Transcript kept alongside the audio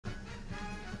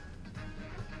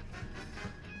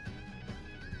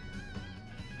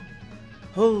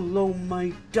Hello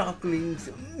my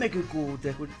darklings, Mega Gold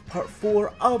Deck with part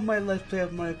 4 of my Let's Play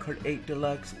of Mario Kart 8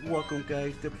 Deluxe. Welcome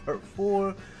guys to part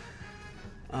 4.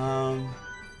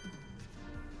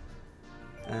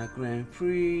 Grand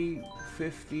Prix,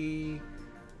 50,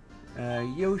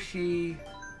 Yoshi,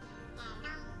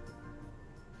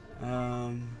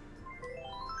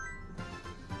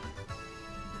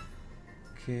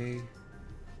 okay,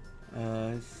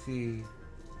 let's see.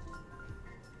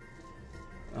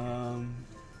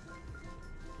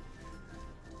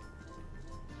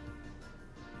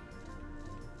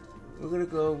 We're gonna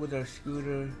go with our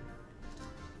scooter.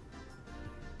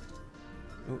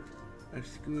 Oh, our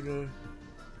scooter.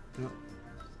 No.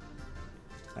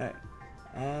 Alright.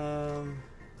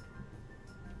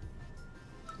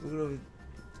 We're gonna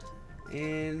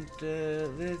and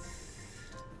let's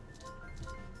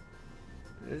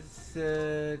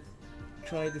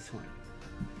try this one.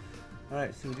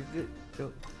 Alright, so we did it.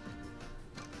 Oh.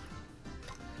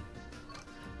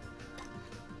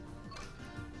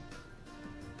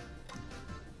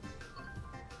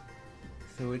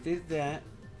 So we did that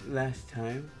last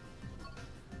time,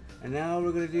 and now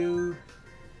we're gonna do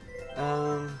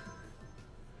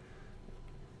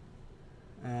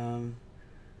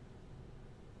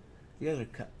the other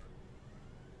cup.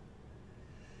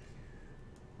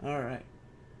 All right,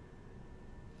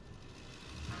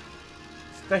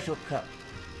 special cup.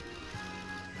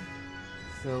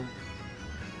 So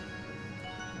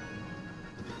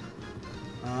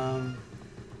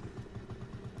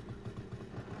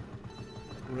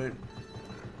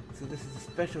so this is a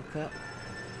special cup.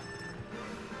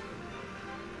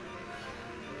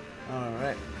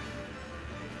 Alright.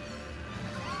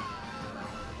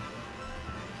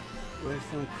 With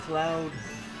some cloud.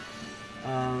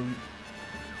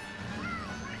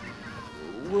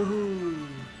 Woohoo!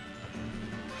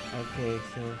 Okay,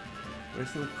 so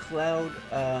there's some cloud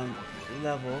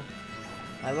level.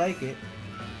 I like it.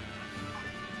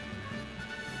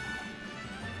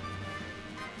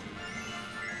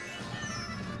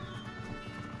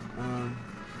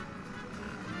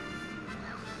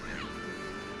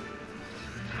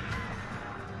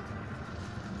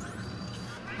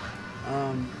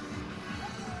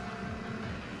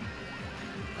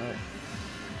 Alright.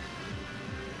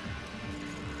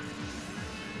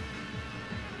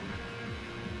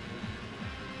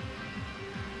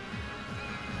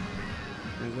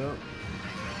 There we go.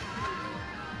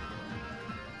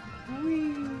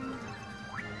 Whee!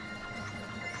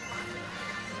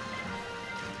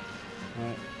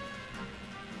 Alright.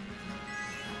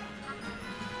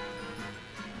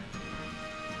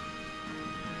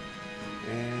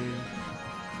 And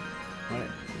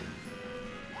alright.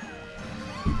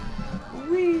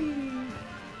 Whee!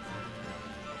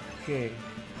 Okay.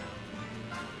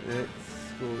 Let's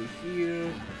go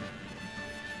here.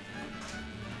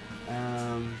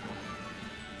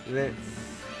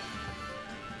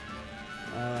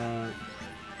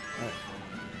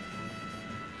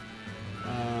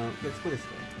 Let's go this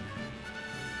way.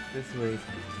 This way is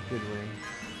a good way.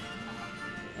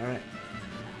 Alright.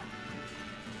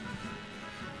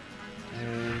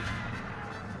 And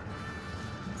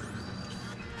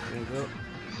there we go.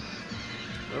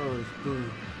 Oh, it's blue.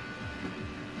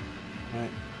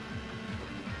 Alright.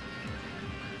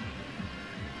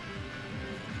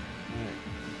 Alright.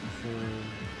 So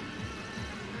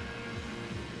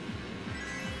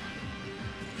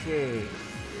okay.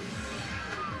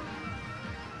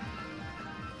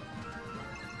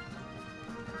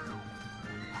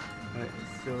 Alright,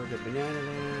 so the banana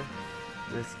there.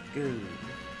 Let's go.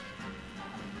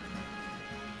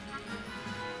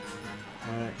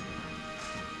 Alright.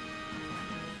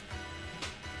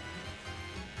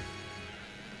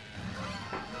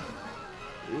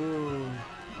 Ooh.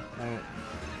 Alright.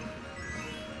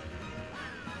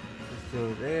 Let's go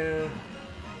there.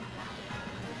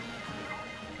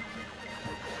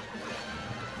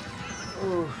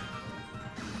 Oh.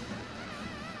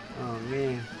 Oh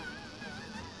man.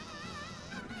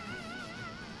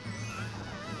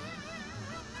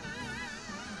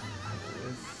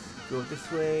 Let's go this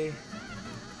way.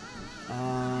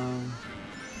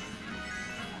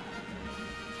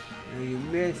 And you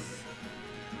miss.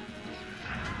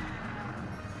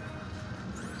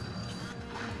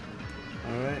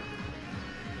 Alright.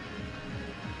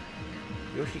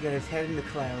 Yoshi got his head in the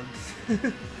clouds.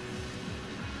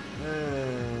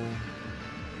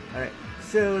 Alright,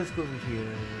 so let's go over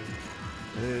here.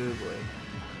 Oh boy.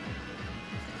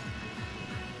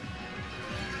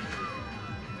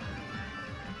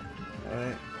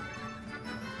 Alright.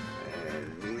 And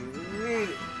we made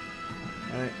it.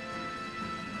 Alright.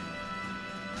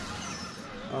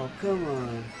 Oh, come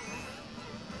on.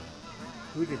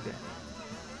 Who did that?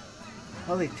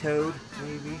 Probably Toad,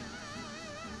 maybe.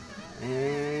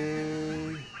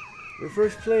 And we're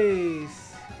first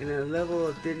place in a level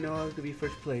I didn't know I could be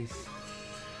first place.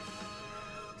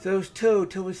 So it was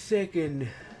Toad. Toad was second.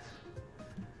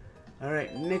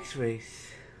 Alright, next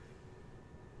race.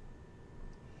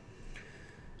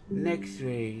 Next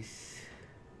race.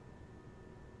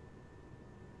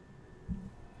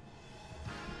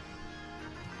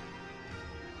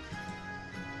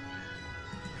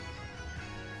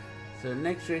 So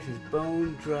next race is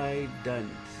Bone Dry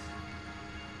Dunce.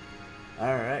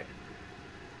 Alright.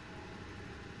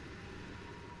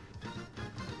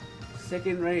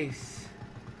 Second race.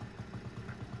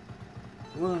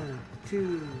 1,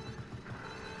 2.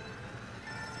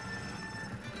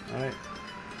 Alright.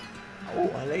 Oh,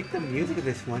 I like the music of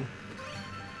this one.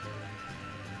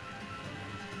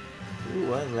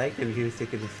 Ooh, I like the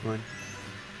music of this one.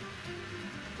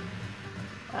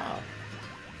 Wow.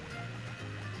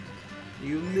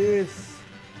 You miss.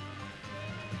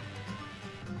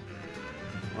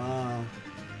 Wow.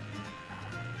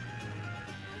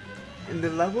 And the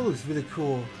level is really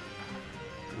cool.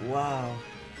 Wow.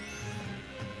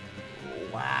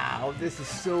 Wow, this is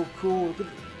so cool. Look at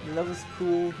the level's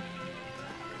cool.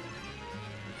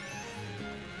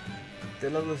 The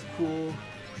level is cool.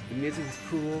 The music is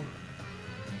cool.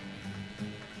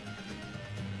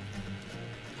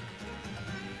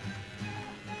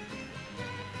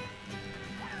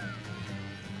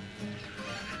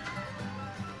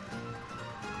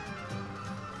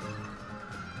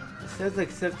 It sounds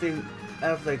like something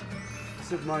out of like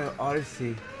Super Mario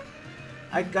Odyssey.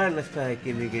 I gotta let's play that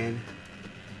game again.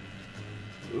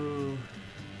 Ooh.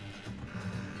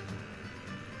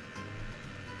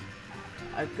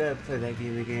 I gotta play that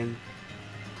game again.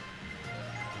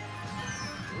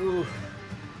 Ooh.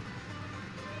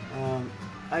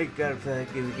 I gotta play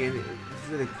that game again. It's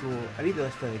really cool. I need to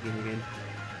let's play that game again.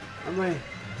 I might.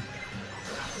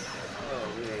 Oh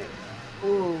man.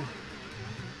 Ooh.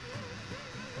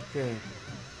 Okay.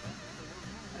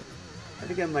 I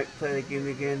think I might play that game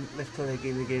again. Let's play that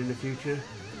game again in the future.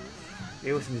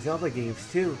 Maybe with some Zelda games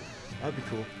too. That'd be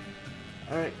cool.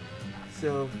 Alright.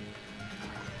 So.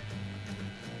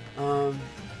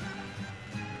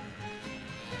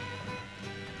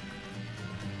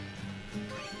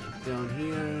 Down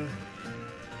here.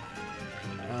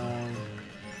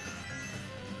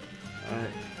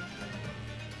 Alright.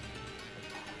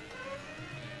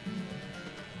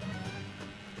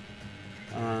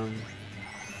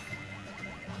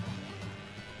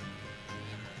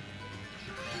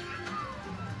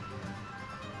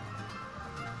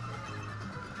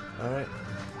 Alright.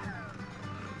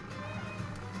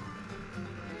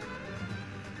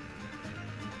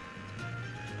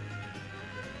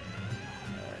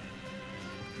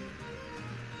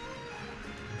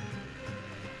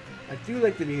 I do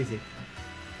like the music.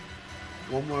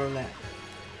 One more lap.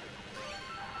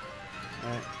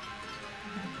 Alright.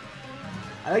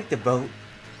 I like the boat.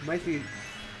 Might be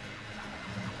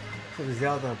some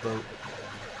Zelda boat.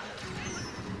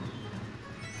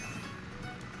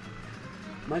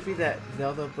 Might be that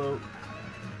Zelda boat.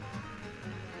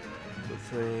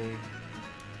 This way.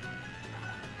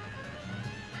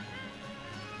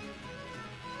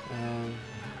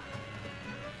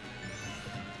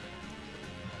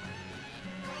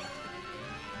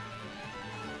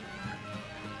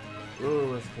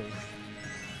 Oh, that's close.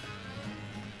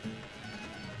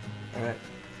 Alright.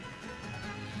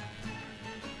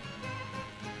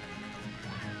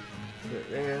 Put it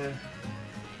there.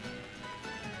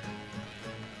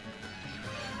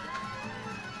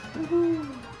 Woohoo!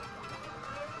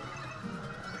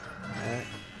 Alright.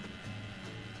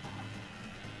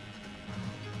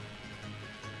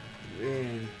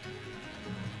 Man.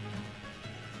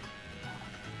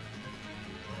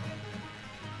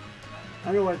 I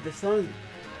don't know what the song.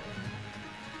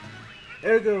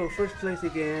 There we go, first place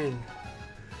again.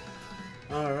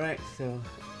 Alright, so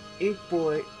Ink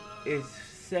Boy is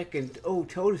second. Oh,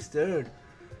 Toad is third.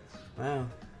 Wow.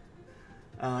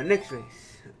 Next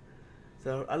race.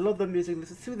 So I love the music.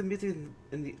 Let's see the music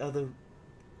in the other.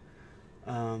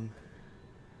 I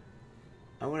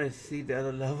want to see the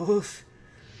other levels.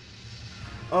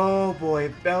 Oh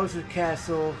boy, Bowser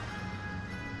Castle.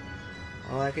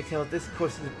 Oh, I can tell this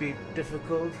course would be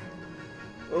difficult.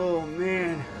 Oh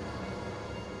man.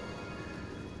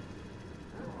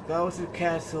 Bowser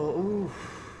Castle. Ooh.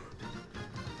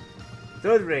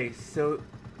 Third race. So,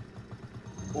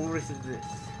 what race is this?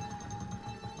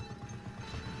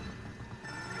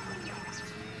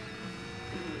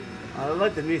 I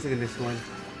like the music in this one.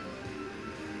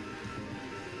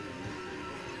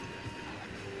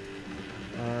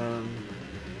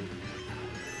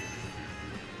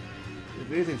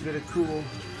 music's really cool.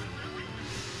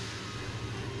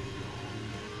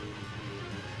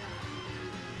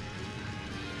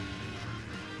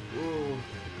 Whoa.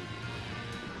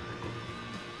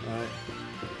 Alright.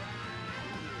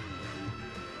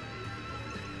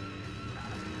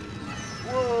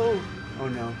 Whoa! Oh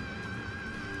no.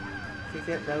 Take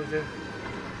that, Bowser.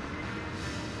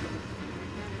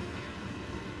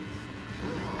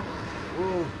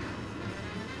 Whoa.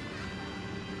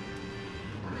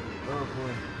 Oh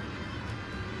boy.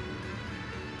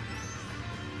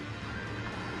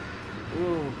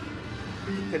 Whoa.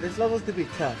 Okay, this level's gonna be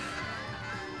tough.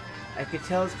 I could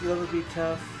tell this level would be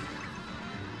tough.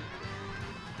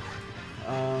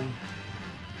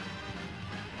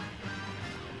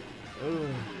 Ooh.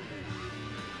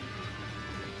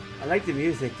 I like the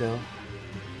music though.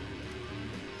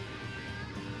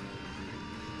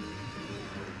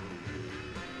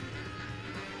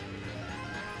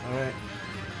 Alright.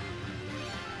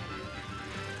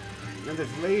 Now there's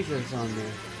lasers on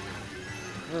there.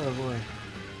 Oh boy.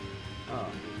 Oh.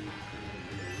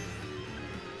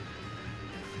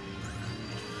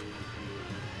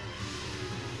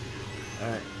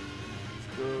 Alright. Let's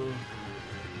go.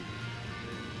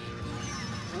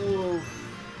 Whoa.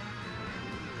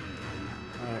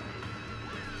 Alright.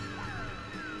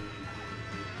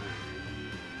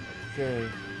 Okay.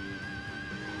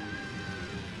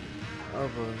 Oh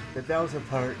boy. That was a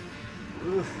part.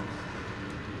 Oof.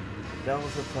 That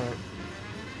was a part.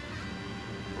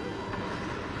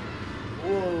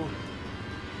 Whoa.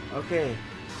 Okay.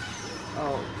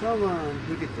 Oh, come on.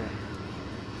 Who did that?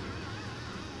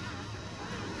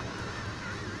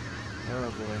 Oh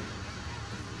boy.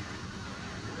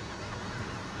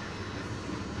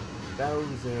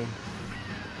 Bowser.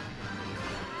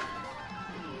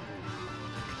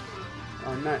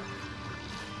 Oh, not.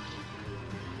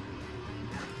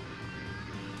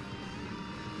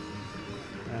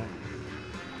 Let's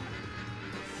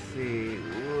see.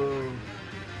 Whoa.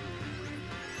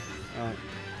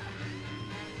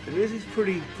 The music's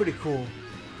pretty cool.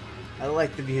 I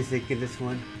like the music in this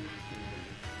one.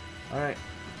 Alright.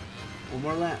 One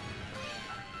more lap.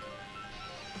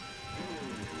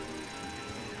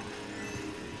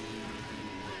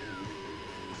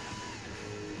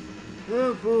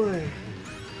 Oh boy.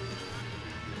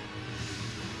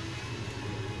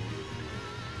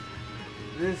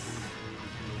 This.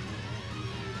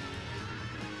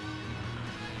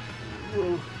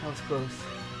 Whoa, that was close.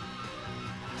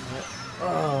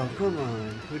 Oh, come on.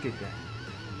 Who did that?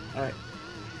 Alright.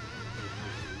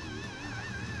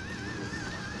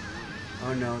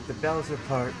 Oh no, the bells are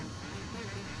part.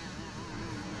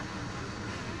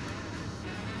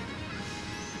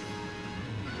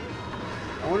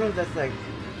 I wonder if that's like...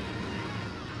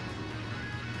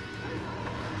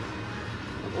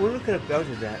 I wonder what kind of bells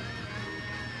is that?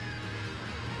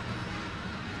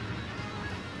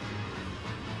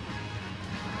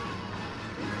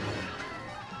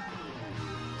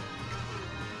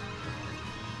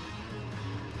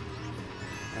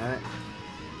 Alright.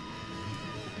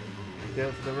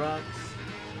 Go for the rocks.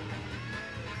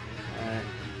 Alright.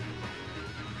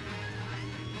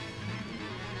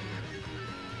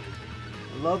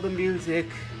 Love the music.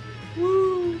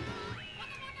 Woo!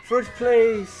 First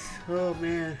place. Oh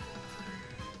man.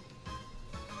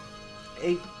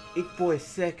 Ink Boy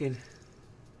second.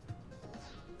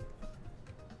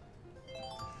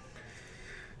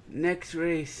 Next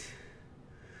race.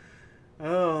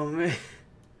 Oh man.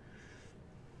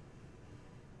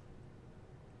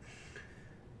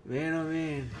 Man, oh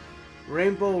man.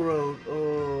 Rainbow Road.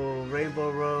 Oh,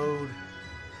 Rainbow Road.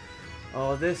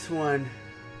 Oh, this one.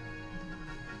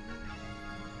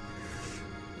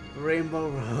 Rainbow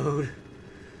Road.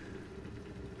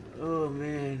 Oh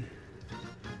man.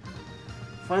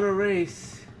 Final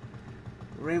race.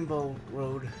 Rainbow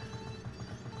Road.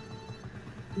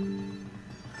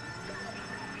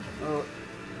 Oh,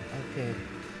 okay.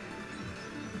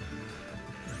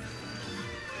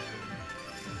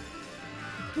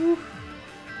 Whew.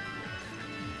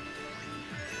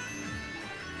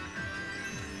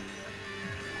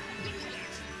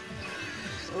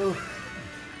 Oh.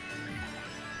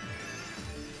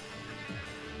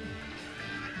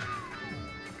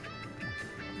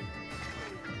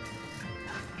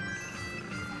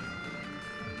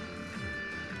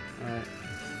 Alright.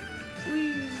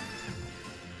 Whee.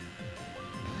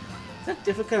 It's a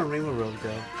different kind of Rainbow Road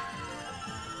though.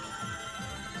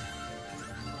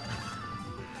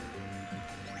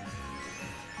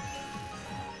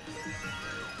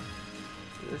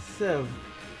 It's a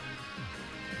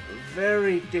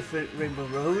very different Rainbow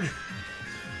Road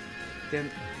than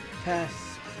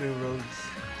past railroads.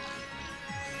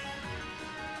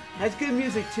 Has good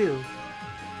music too.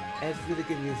 Has really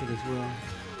good music as well.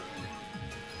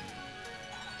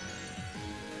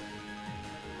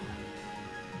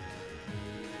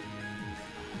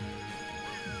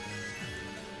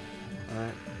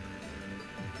 Alright.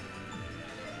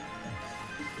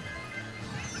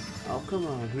 Oh, come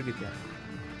on. Who did that?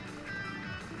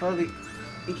 Probably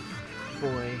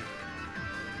boy.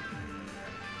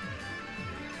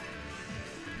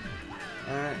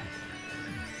 Alright.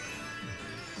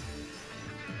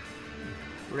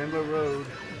 Rainbow Road.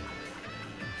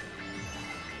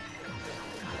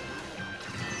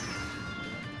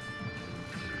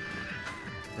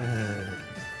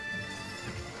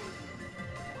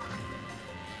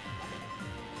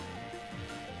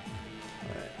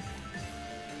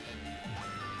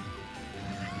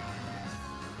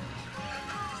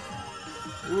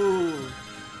 Ooh,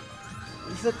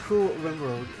 this is a cool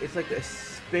railroad. It's like a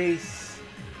space,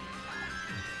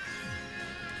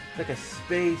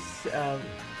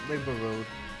 rainbow road.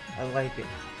 I like it.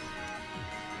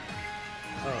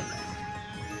 Oh no!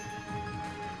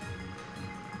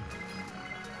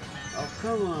 Oh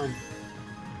come on!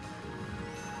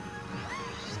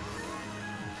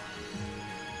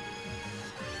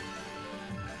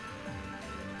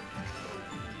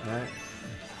 All right.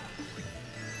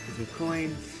 Some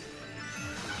coins.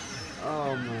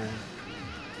 Oh man,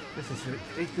 this is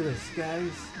ridiculous,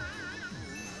 guys.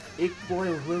 Ink Boy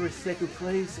will whoever second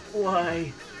place.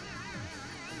 Why?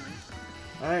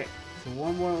 Alright, so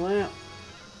one more lap.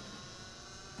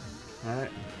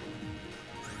 Alright.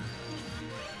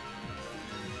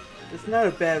 It's not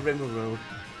a bad rainbow road.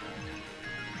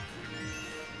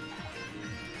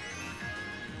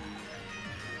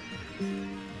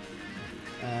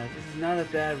 This is not a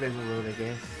bad rainbow road, I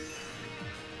guess.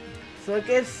 So I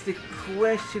guess the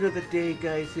question of the day,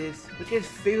 guys, is what's your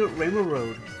favorite rainbow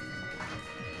road?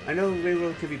 I know rainbow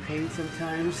road can be pain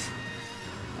sometimes.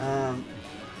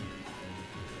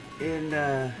 In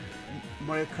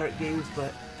Mario Kart games,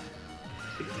 but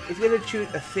if you're gonna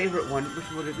choose a favorite one,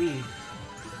 which would it be?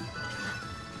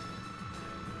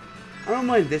 I don't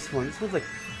mind this one. This one's like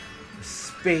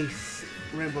space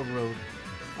rainbow road.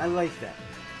 I like that.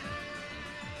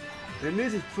 The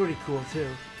music's pretty cool too.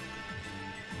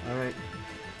 Alright.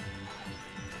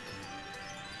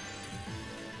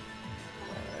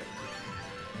 Alright.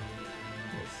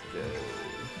 Let's go.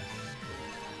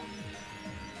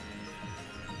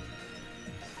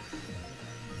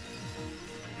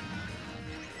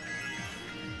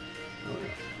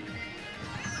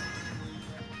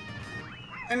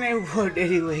 And I won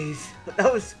anyways.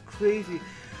 That was crazy.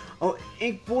 Oh,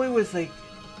 Ink Boy was like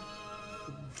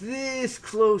this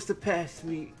close to pass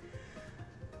me.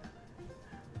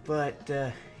 But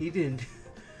he didn't.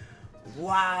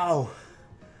 Wow.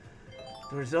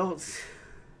 The results.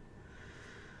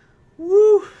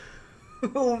 Woo.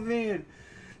 Oh man.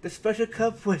 The special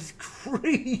cup was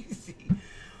crazy.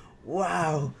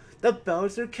 Wow. The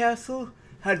Bowser Castle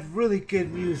had really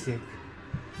good music.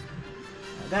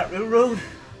 That railroad.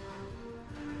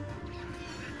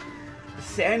 The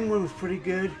sand one was pretty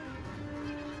good.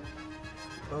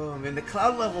 Oh man, the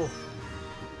cloud level.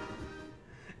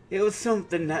 It was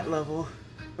something, that level.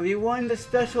 We won the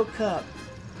special cup.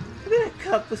 Look at that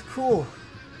cup, it was cool.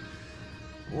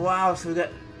 Wow, so we got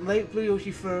Light Blue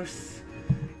Yoshi first,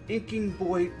 Inking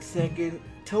Boy second,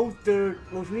 Toad third,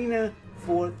 Rosalina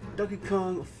fourth, Donkey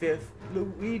Kong fifth,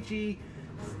 Luigi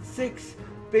sixth,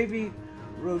 Baby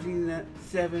Rosalina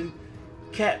 7,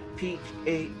 Cat Peach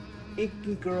 8,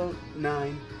 Inking Girl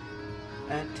 9,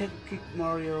 and Tech Kick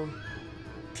Mario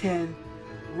 10,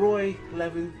 Roy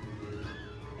 11,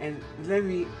 and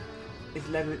Lemmy is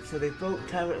 11th, so they both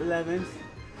tied at 11th.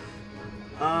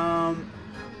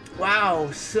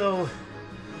 Wow, so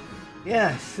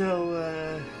yeah,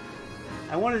 so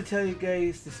I wanted to tell you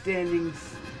guys the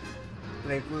standings,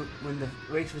 like when the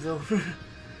race was over.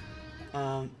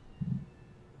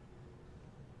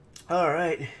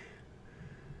 Alright,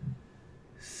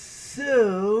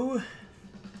 so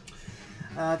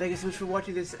thank you so much for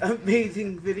watching this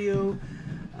amazing video.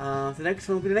 The next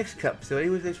one will be the next cup. So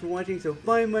anyways, thanks for watching. So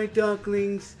bye my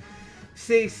darklings.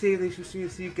 Stay safe. Thanks for seeing.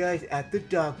 See you guys at the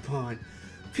dog pond.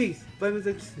 Peace. Bye my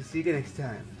darklings. See you again next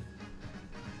time.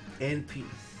 And peace.